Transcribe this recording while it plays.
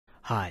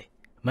Hi,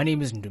 my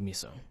name is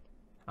Ndumiso.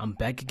 I'm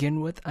back again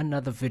with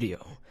another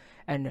video,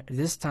 and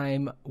this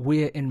time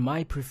we're in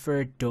my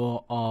preferred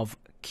DAW of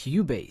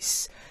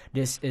Cubase.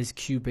 This is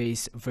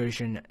Cubase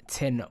version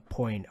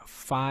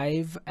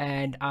 10.5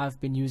 and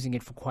I've been using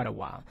it for quite a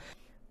while.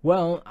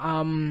 Well,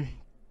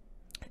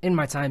 in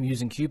my time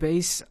using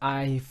Cubase,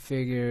 I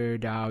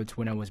figured out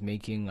when I was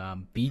making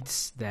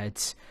beats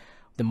that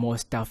the more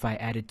stuff I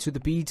added to the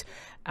beat,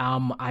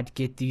 I'd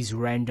get these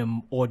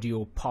random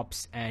audio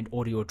pops and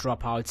audio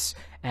dropouts,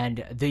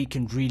 and they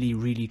can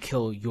really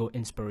kill your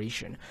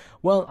inspiration.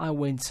 Well, I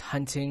went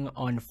hunting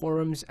on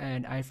forums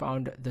and I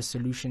found the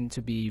solution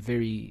to be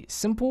very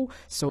simple.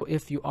 So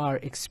if you are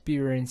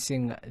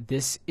experiencing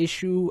this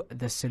issue,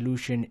 the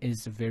solution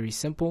is very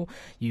simple.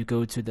 You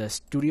go to the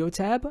Studio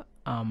tab,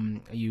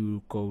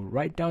 you go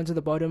right down to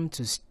the bottom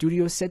to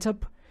Studio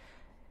Setup.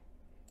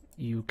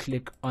 You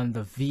click on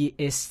the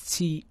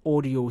VST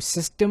audio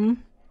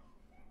system,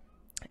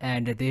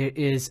 and there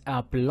is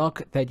a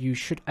block that you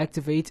should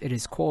activate. It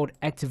is called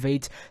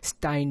Activate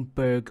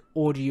Steinberg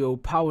Audio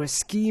Power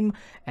Scheme,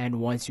 and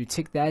once you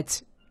tick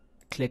that,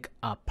 click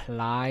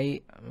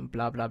apply,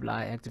 blah blah blah,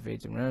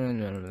 activate,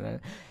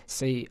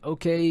 say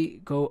okay,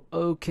 go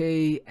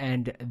okay,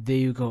 and there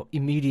you go.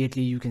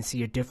 Immediately you can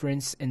see a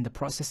difference in the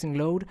processing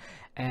load,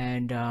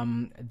 and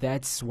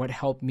that's what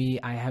helped me.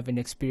 I haven't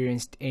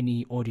experienced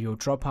any audio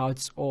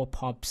dropouts or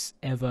pops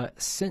ever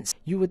since.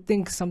 You would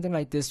think something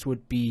like this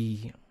would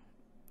be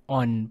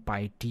on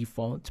by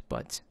default,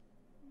 but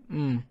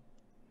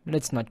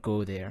let's not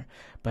go there.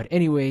 But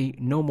anyway,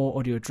 no more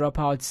audio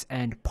dropouts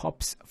and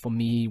pops for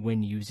me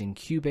when using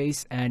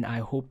Cubase, and I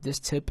hope this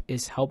tip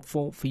is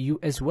helpful for you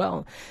as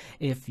well.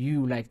 If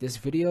you like this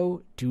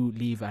video, do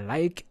leave a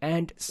like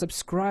and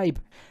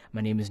subscribe.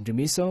 My name is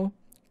Ndumiso.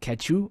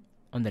 Catch you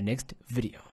on the next video.